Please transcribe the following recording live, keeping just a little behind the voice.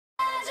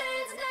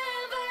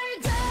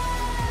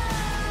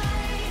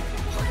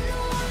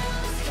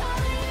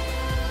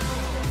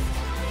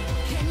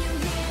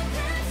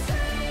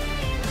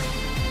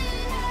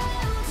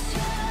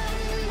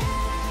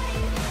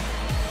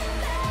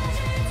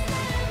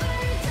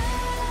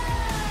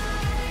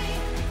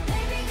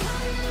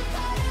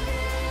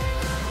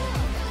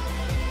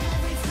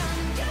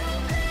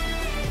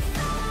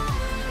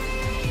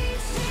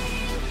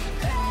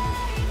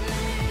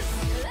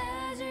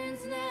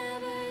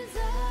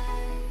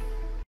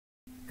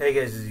Hey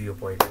guys, this is your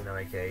boy Dino,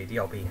 aka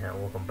DRP, and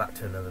welcome back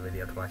to another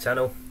video to my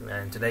channel.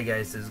 And today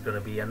guys, this is going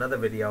to be another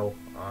video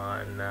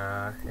on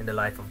in the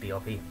life of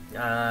DRP.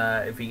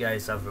 If you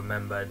guys have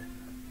remembered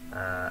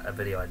a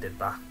video I did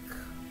back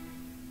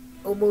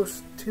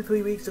almost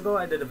 2-3 weeks ago,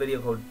 I did a video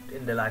called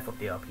In the Life of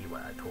DRP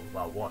where I talk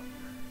about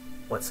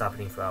what's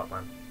happening throughout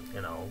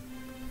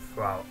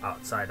throughout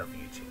outside of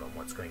YouTube and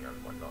what's going on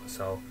and whatnot.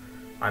 So,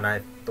 and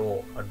I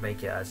thought I'd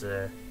make it as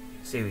a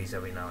series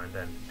every now and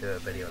then, do a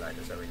video like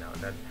this every now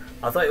and then.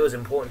 I thought it was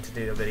important to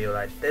do a video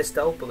like this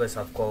though, because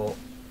I've got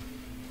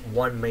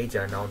one major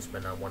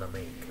announcement I want to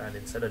make, and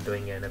instead of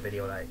doing it in a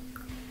video like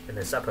in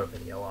a separate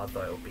video, I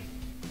thought it would be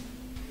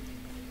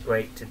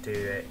great to do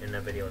it in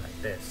a video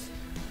like this,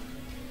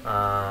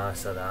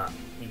 so that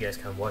you guys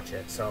can watch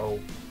it. So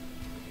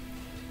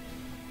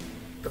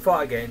before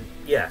I get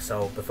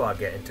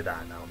into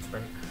that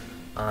announcement,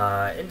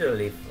 into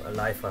the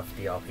life of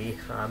DRP,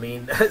 I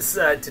mean,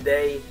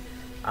 today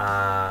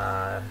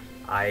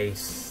I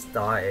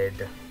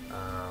started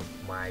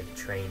my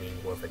training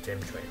with a gym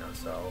trainer.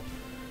 So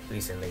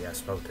recently I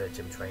spoke to a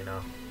gym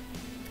trainer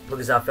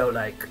because I felt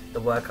like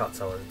the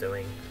workouts I was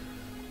doing,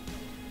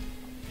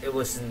 it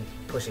wasn't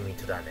pushing me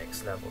to that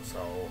next level.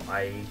 So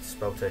I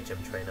spoke to a gym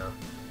trainer.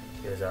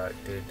 He was like,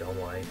 dude, don't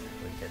worry,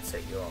 we can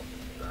set you up.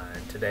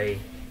 And today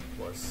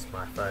was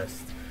my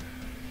first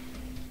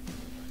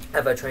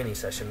ever training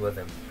session with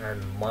him,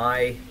 and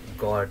my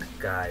god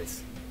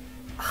guys,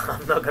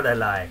 I'm not gonna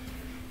lie,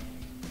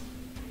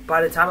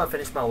 by the time I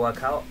finished my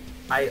workout,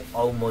 I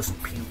almost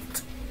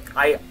puked.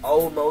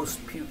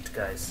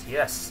 Guys.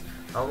 Yes,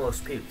 I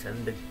almost puked.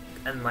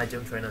 And my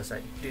gym trainer was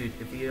like, dude,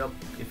 if you're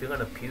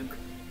gonna puke,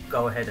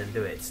 go ahead and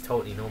do it. It's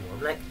totally normal.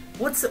 I'm like,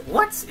 what?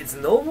 It's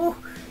normal?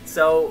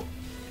 So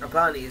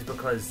apparently it's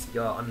because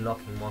you're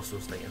unlocking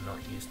muscles that you're not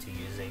used to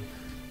using.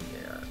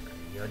 Yeah,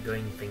 you're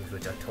doing things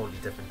which are totally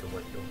different to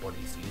what your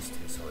body's used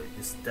to. So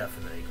it's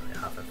definitely going to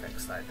have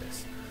effects like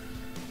this.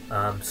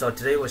 So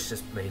today was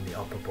just mainly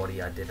upper body.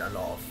 I did a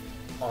lot of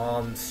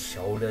arms,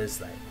 shoulders.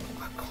 Like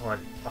I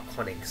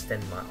can't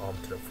extend my arm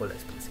to the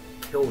fullest because it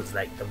kills,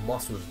 like the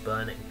muscles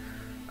burning.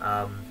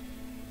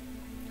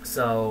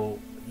 So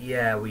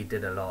yeah, we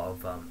did a lot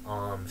of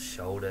arms,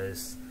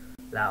 shoulders,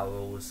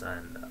 laterals,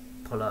 and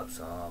pull-ups.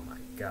 Oh my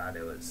god,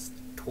 it was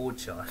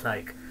torture.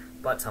 Like,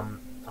 but I'm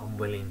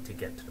willing to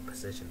get to the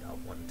position that I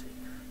want to.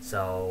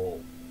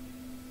 So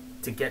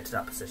to get to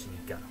that position, you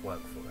gotta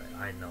work for it.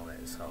 I know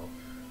it.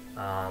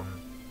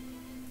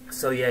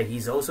 So yeah,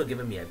 he's also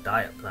giving me a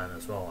diet plan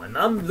as well, and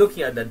I'm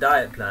looking at the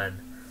diet plan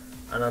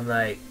and I'm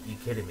like, you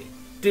kidding me,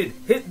 dude?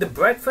 Hit the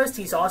breakfast.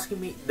 He's asking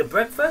me the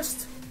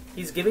breakfast.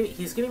 He's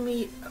giving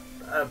me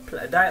a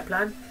diet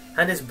plan,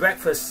 and his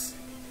breakfast,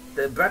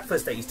 the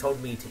breakfast that he's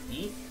told me to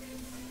eat,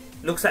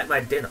 looks like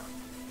my dinner.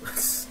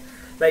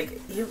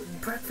 Like,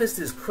 breakfast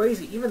is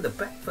crazy. Even the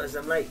breakfast,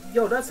 I'm like,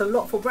 yo, that's a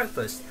lot for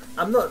breakfast.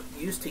 I'm not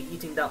used to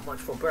eating that much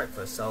for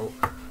breakfast, so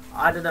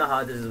I don't know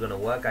how this is gonna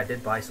work. I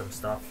did buy some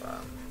stuff.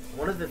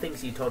 One of the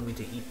things he told me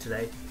to eat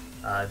today,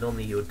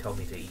 normally he would tell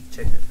me to eat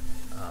chicken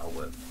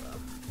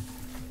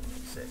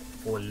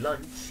for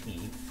lunch.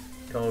 He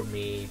told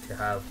me to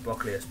have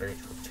broccoli or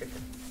spinach with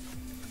chicken.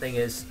 Thing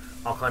is,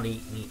 I can't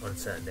eat meat on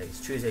certain days.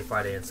 Tuesday,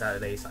 Friday, and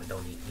Saturdays I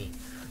don't eat meat.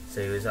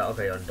 So he was like,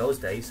 okay, on those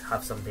days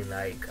have something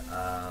like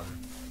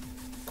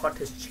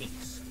cottage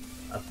cheese,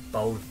 a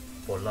bowl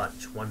for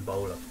lunch, 1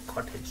 bowl of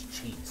cottage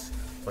cheese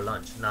for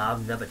lunch. Now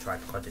I've never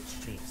tried cottage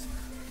cheese,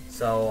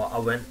 so I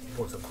went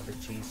bought some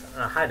cottage cheese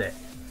and I had it.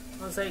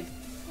 I was like,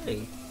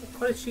 hey,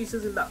 cottage cheese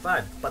isn't that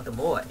bad. But the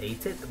more I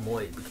ate it, the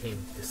more it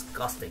became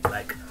disgusting.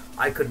 Like,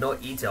 I could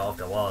not eat it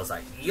after a while. I was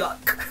like,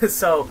 yuck.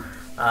 So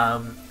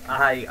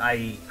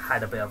I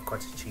had a bit of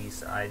cottage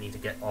cheese. I need to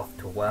get off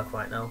to work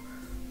right now.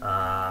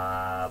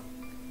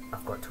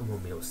 I've got 2 more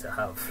meals to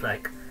have.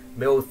 Like,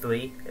 meal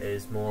 3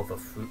 is more of a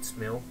fruits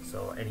meal,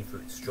 so any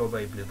fruit,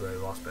 strawberry, blueberry,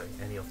 raspberry,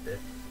 any of the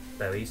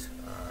berries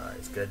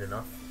is good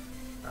enough,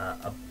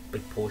 a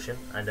big portion.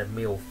 And then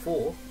meal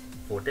 4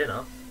 for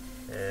dinner,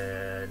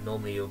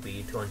 normally it'll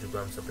be 200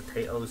 grams of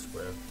potatoes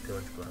with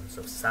 200 grams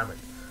of salmon,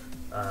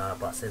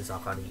 but since I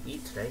can't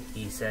eat today,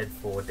 he said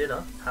for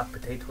dinner have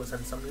potatoes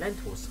and some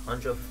lentils,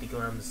 150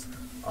 grams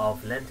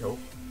of lentil.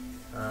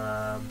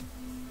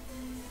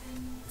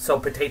 So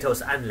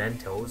potatoes and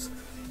lentils,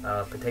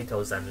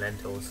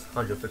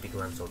 150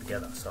 grams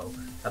altogether, so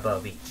about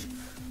of each.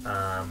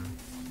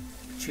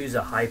 Choose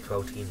a high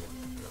protein one.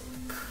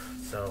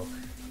 So,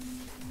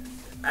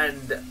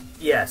 and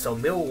yeah, so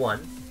meal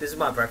 1, this is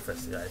my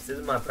breakfast, guys. This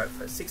is my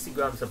breakfast. 60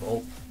 grams of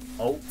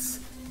oats,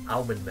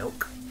 almond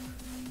milk,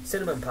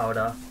 cinnamon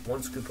powder,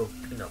 1 scoop of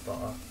peanut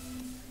butter,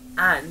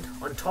 and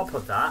on top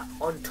of that,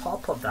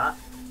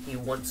 he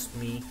wants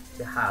me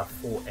to have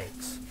 4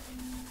 eggs.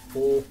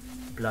 4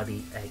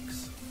 bloody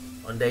eggs.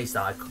 On days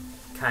that I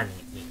can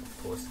eat meat, of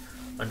course.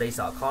 On days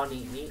that I can't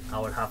eat meat, I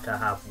would have to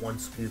have 1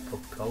 scoop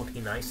of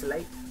protein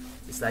isolate.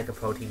 It's like a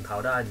protein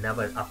powder. I've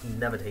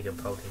never taken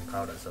protein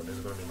powder, so this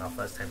is going to be my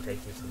first time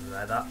taking something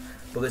like that,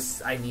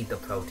 because I need the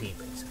protein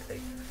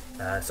basically.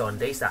 So on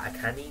days that I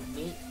can eat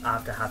meat, I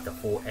have to have the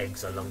 4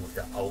 eggs along with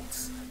the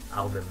oats,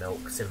 almond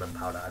milk, cinnamon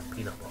powder, and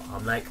peanut butter.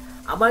 I'm like,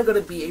 am I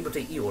gonna be able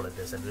to eat all of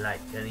this? And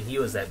he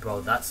was like,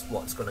 bro, that's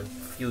what's gonna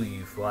fuel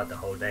you throughout the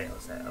whole day. I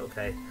was like,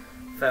 okay,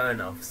 fair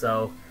enough.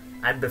 So,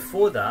 and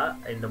before that,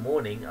 in the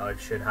morning, I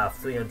should have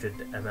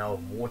 300 ml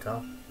of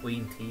water,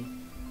 green tea,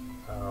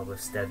 with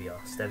stevia.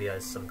 Stevia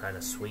is some kind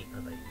of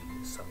sweetener that you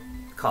use, so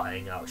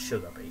cutting out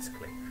sugar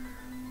basically.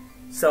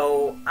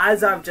 So,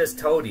 as I've just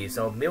told you,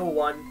 so meal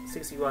 1,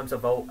 60 grams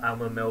of oat,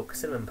 almond milk,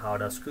 cinnamon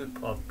powder, scoop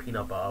of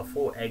peanut butter,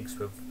 4 eggs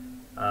with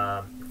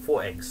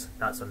 4 eggs.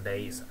 That's on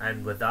days,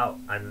 and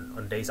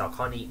on days I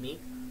can't eat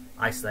meat,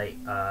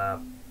 isolate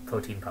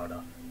protein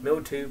powder.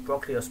 Meal 2,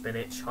 broccoli or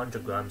spinach,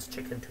 100 grams,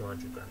 chicken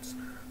 200 grams.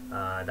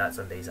 That's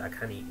on days I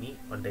can eat meat.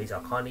 On days I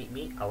can't eat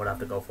meat, I would have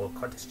to go for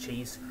cottage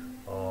cheese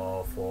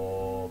or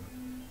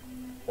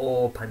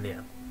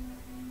paneer.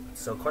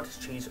 So cottage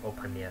cheese or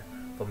paneer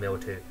for meal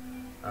 2.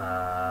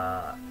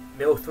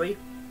 Meal 3,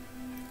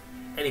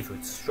 any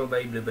fruits,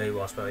 strawberry, blueberry,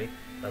 raspberry,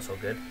 that's all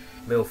good.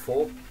 Meal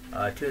 4,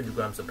 200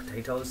 grams of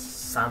potatoes,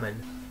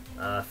 salmon,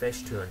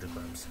 fish 200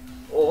 grams.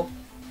 Or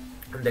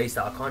on days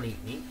that I can't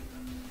eat meat,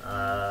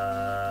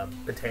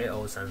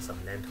 potatoes and some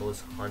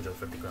lentils,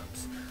 150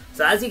 grams.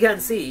 So as you can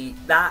see,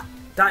 that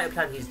diet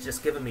plan he's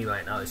just given me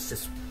right now is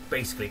just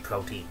basically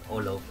protein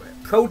all over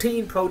it.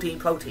 Protein, protein,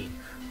 protein.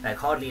 Like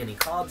hardly any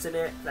carbs in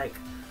it. Like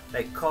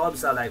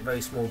carbs are like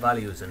very small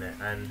values in it,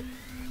 and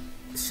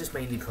it's just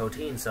mainly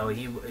protein. So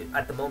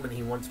at the moment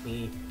he wants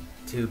me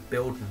to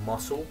build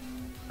muscle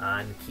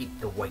and keep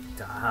the weight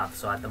that I have.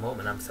 So at the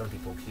moment I'm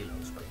 74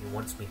 kilos, but he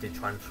wants me to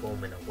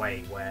transform in a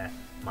way where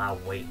my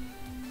weight,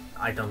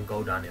 I don't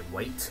go down in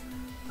weight.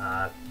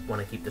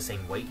 Want to keep the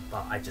same weight,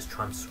 but I just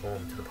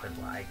transform to the point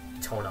where I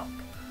tone up,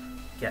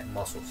 get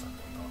muscles and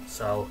whatnot.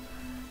 So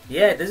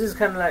yeah, this is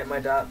kind of like my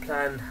diet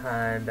plan,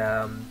 and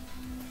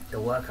the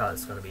workout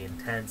is going to be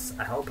intense.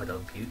 I hope I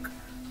don't puke.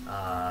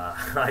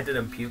 I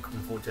didn't puke,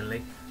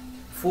 unfortunately.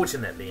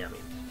 Fortunately, I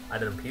mean, I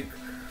didn't puke.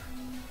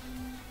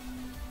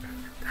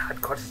 I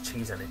had cottage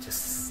cheese and it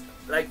just,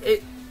 like,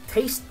 it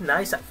tastes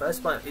nice at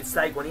first, but it's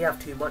like when you have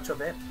too much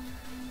of it,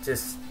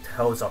 just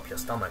holds up your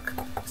stomach.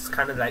 It's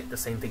kind of like the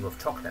same thing with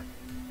chocolate.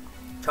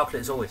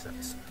 Chocolate is always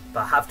nice,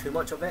 but have too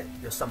much of it,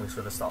 your stomach's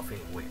going to start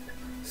feeling weird.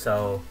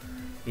 So,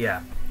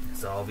 yeah.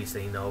 So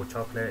obviously no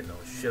chocolate, no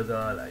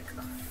sugar, like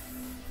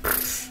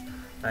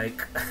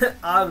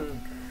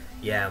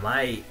yeah,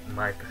 my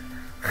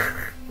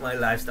my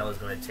lifestyle is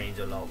going to change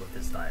a lot with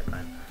this diet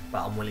plan,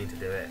 but I'm willing to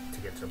do it to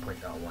get to the point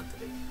that I want to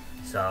be.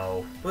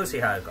 So we'll see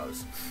how it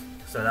goes.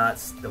 So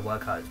that's the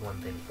workout is one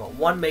thing, but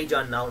one major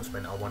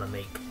announcement I want to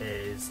make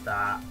is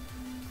that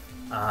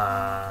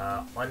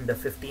on the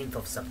 15th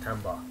of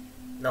September,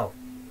 no,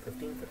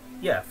 15th,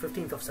 yeah,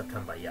 15th of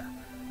September, yeah,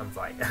 I'm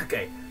right.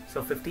 Okay,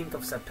 so 15th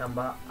of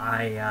September,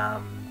 I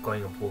am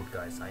going abroad,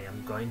 guys. I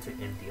am going to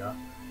India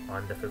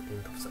on the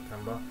 15th of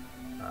September.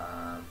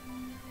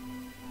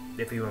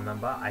 If you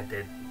remember, I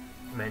did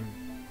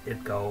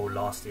go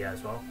last year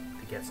as well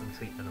to get some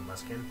treatment on my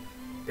skin.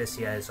 This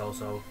year is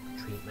also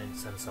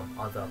treatments and some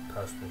other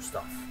personal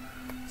stuff.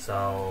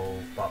 So,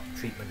 but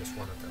treatment is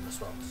one of them as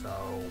well.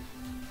 So,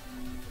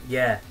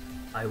 yeah,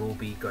 I will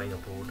be going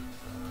abroad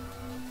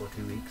for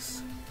 2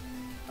 weeks.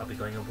 I'll be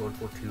going abroad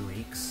for 2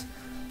 weeks.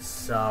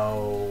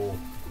 So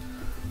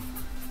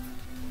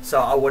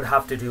I would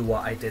have to do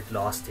what I did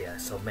last year.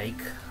 So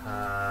make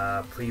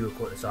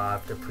pre-record. So I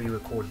have to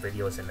pre-record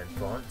videos in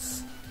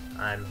advance,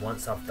 and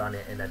once I've done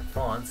it in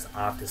advance,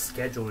 I have to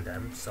schedule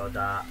them so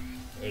that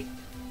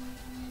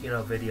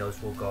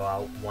videos will go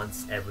out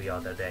once every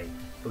other day.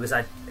 Because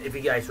if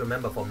you guys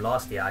remember from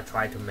last year,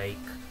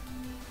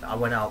 I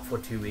went out for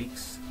 2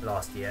 weeks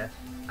last year,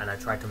 and I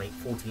tried to make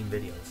 14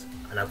 videos,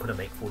 and I couldn't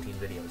make 14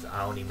 videos.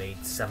 I only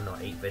made 7 or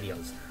 8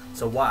 videos.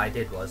 So what I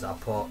did was I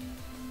put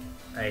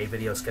a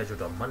video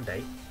scheduled on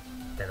Monday,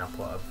 then I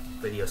put a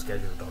video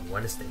scheduled on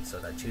Wednesday, so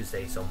that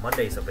Tuesday, so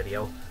Monday is a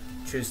video,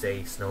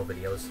 Tuesday's no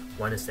videos,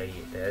 Wednesday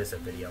there is a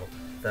video,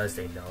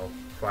 Thursday no,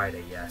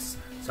 Friday yes.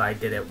 So I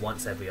did it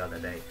once every other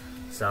day.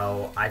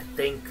 So I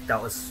think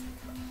that was,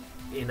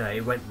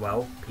 it went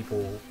well.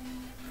 People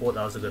thought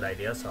that was a good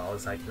idea, so I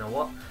was like, you know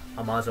what,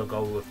 I might as well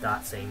go with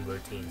that same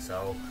routine.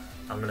 So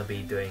I'm gonna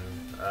be doing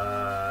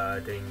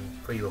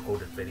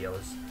pre-recorded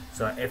videos.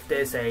 So if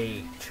there's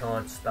a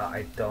chance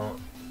that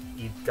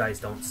you guys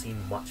don't see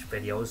much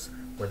videos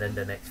within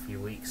the next few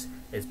weeks,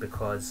 it's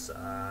because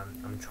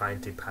I'm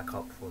trying to pack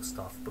up for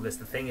stuff. Because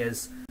the thing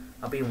is,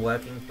 I've been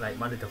working, like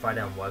Monday to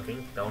Friday I'm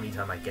working. The only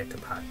time I get to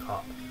pack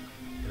up,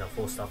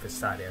 for stuff is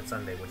Saturday and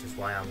Sunday, which is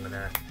why I'm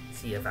gonna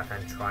see if I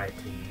can try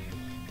to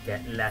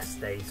get less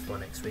days for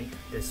next week.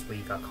 This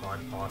week I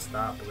can't ask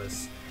that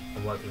because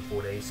I'm working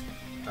 4 days.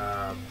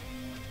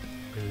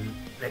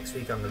 Next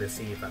week I'm gonna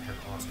see if I can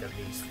ask at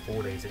least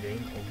 4 days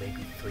again, or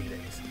maybe 3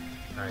 days,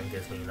 and it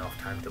gives me enough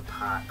time to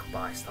pack,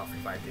 buy stuff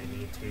if I do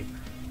need to,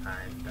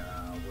 and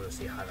we'll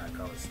see how that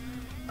goes.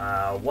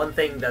 One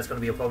thing that's going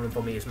to be a problem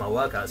for me is my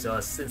workout. So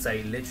since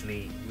I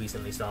literally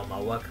recently started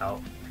my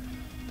workout,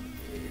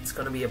 it's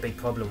going to be a big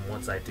problem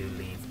once I do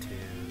leave to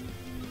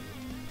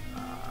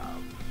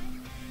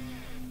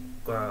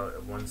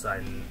once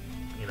I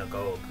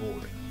go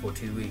abroad for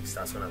 2 weeks,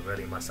 that's gonna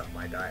really mess up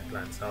my diet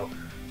plan. So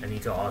I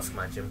need to ask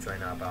my gym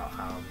trainer about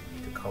how I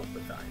need to cope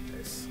with that in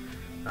this.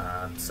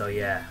 So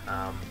yeah,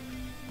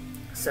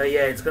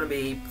 it's gonna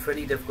be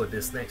pretty difficult.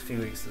 This next few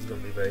weeks is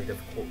gonna be very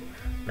difficult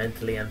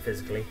mentally and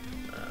physically,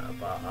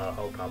 but I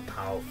hope I'll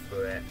power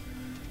through it.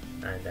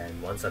 And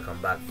then once I come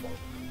back from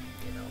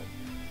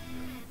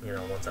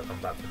once I come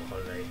back from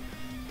holiday,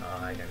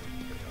 I can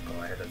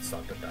go ahead and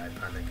start the diet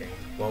plan again.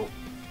 Well,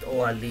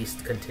 or at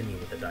least continue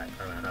with the diet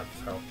plan I have.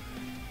 So,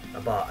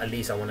 but at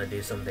least I want to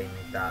do something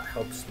that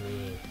helps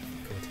me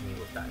continue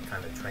with that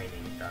kind of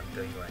training that I'm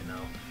doing right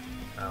now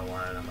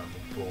while I'm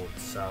abroad.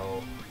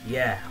 So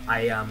yeah,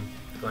 I am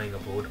going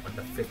abroad on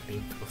the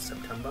 15th of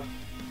September,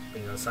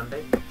 being on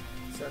Sunday.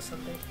 Is that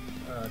Sunday?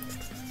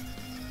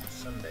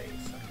 Sunday.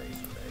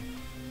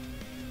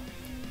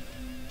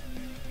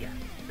 Yeah,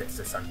 it's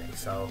a Sunday.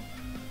 So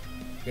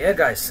yeah,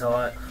 guys.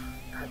 So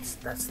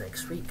that's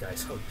next week,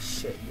 guys. Holy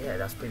shit! Yeah,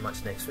 that's pretty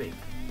much next week.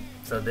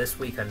 So this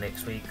week and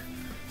next week.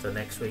 So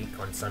next week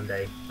on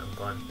Sunday, I'm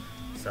gone.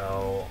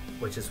 So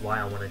which is why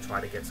I want to try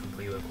to get some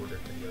pre-recorded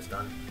videos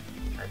done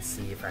and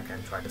see if I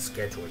can try to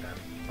schedule them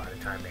by the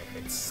time it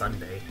hits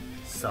Sunday,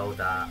 so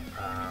that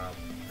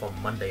from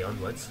Monday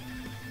onwards,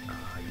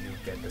 you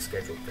get the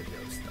scheduled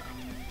videos that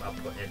I'll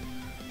put in,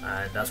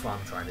 and that's what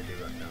I'm trying to do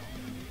right now.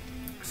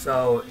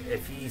 So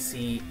if you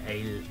see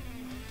a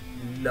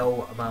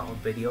low amount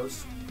of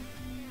videos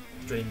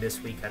during this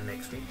week and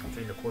next week,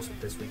 during the course of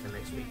this week and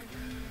next week,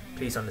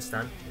 please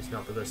understand. It's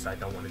not because I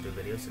don't want to do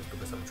videos, it's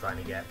because I'm trying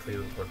to get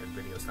pre-recorded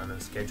videos done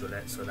and schedule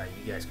it so that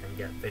you guys can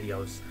get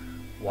videos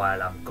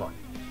while I'm gone.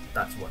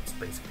 That's what's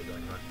basically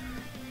going on.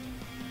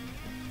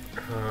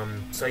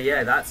 So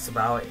yeah, that's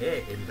about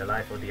it in the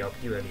life of the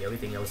DRP. Really,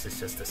 everything else is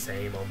just the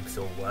same. I'm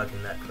still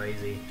working that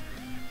crazy.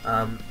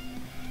 I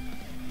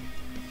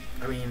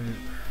mean,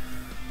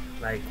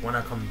 like when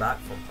I come back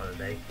from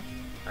holiday,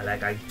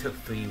 I took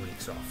 3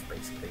 weeks off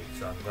basically.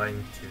 So I'm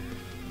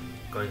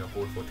going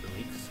abroad for 2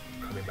 weeks,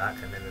 coming back,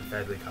 and then the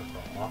third week I've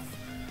got off.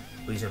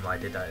 The reason why I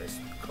did that is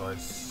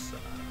because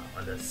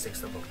on the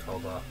 6th of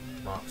October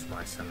marks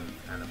my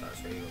 7th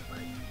anniversary with my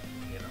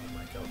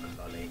girlfriend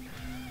Lolly.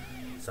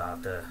 So I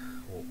have to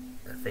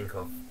think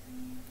of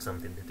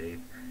something to do.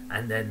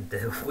 And then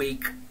the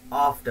week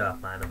after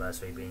my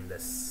anniversary being the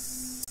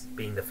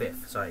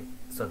 5th, sorry,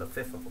 so the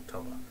 5th of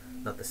October,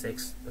 not the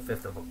 6th, the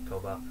 5th of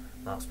October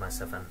marks my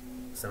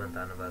 7th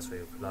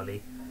anniversary with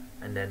Lolly.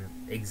 And then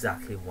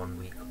exactly 1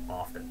 week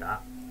after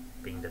that,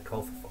 being the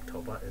 12th of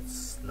October,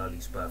 it's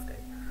Lolly's birthday.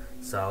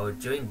 So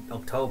during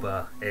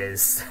October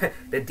is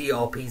the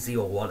DRP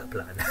Zero Wallet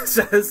plan.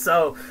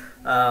 so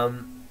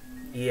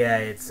yeah,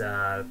 it's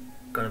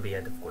gonna be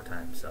a difficult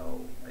time.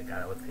 So I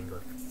gotta think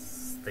of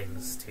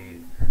things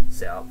to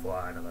set up for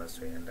our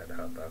anniversary and then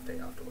her birthday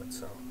afterwards.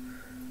 So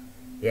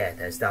yeah,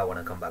 there's that when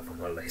I come back from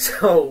holiday.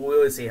 So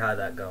we'll see how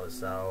that goes.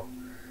 So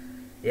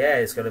yeah,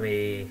 it's gonna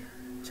be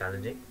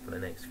challenging for the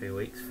next few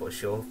weeks for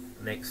sure.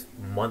 Next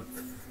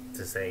month,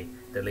 to say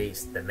the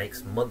least, the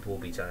next month will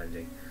be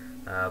challenging.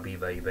 I'll be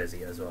very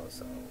busy as well,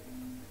 so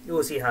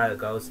we'll see how it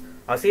goes.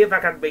 I'll see if I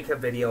can make a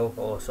video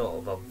or sort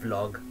of a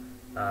vlog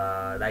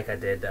like I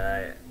did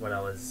when I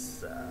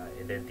was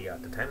in India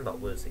at the time, but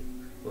we'll see.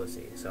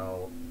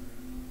 So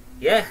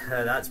yeah,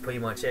 that's pretty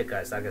much it,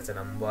 guys. Like I said,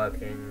 I'm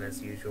working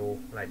as usual.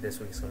 Like this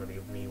week's gonna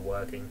be me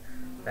working.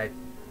 Like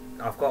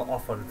I've got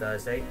off on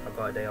Thursday. I've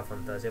got a day off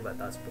on Thursday, but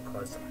that's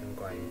because I'm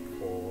going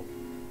for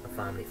a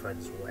family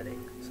friend's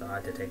wedding, so I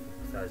had to take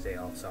Thursday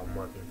off. So I'm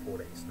working 4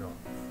 days, not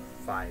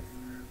 5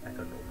 like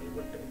I normally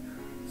would do.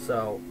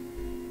 So,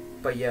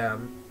 but yeah,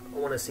 I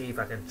want to see if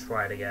I can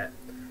try to get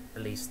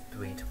at least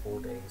 3 to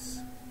 4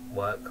 days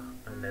work,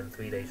 and then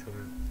 3 days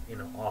from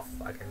off.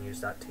 I can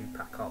use that to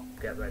pack up,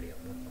 get ready and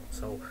whatnot.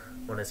 So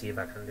I want to see if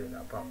I can do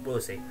that, but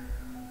we'll see.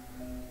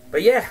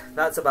 But yeah,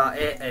 that's about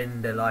it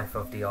in the life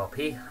of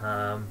DRP.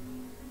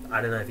 I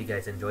don't know if you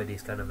guys enjoy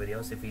these kind of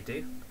videos. If you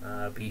do,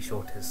 be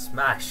sure to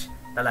smash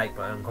the like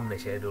button,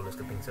 comment, share, do all those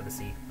good things, so to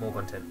see more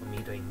content from me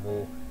doing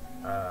more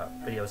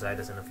videos like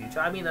this in the future.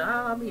 I'm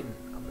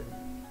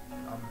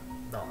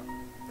not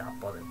that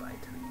bothered by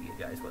telling you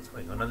guys what's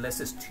going on, unless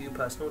it's too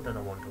personal, then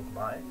I won't talk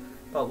about it.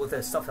 But with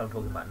the stuff that I'm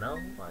talking about now,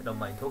 I don't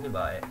mind talking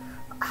about it.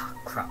 Ah,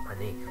 crap, my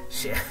knee.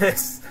 Shit.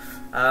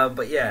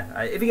 But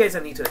yeah, if you guys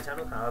are new to the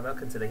channel, however,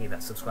 consider hitting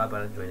that subscribe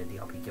button and join the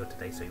DRP Guild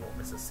today so you won't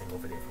miss a single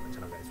video from the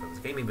channel, guys. Whether it's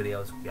gaming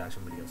videos,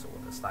 reaction videos, or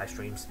whether it's live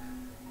streams.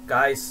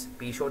 Guys,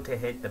 be sure to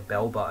hit the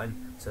bell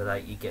button so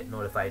that you get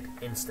notified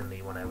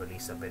instantly when I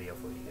release a video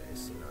for you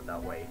guys.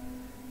 That way,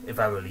 if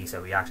I release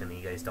a reaction and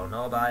you guys don't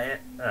know about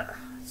it,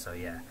 so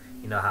yeah,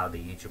 you know how the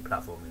YouTube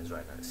platform is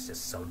right now. It's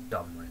just so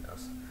dumb right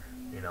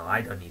now.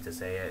 I don't need to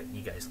say it.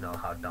 You guys know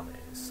how dumb it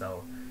is.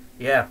 So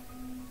yeah,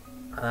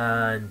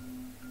 and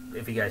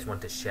if you guys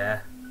want to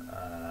share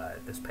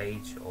this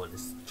page or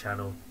this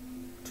channel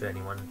to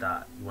anyone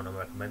that you want to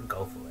recommend,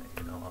 go for it.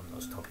 I'm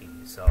not stopping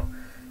you. So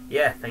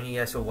yeah, thank you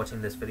guys for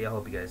watching this video.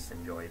 Hope you guys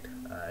enjoyed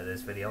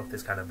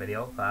this kind of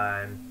video,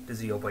 and this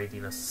is your boy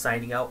Dina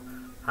signing out.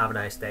 Have a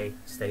nice day,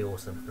 stay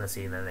awesome, and I'll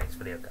see you in the next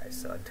video,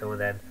 guys. So until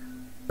then,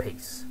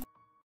 peace.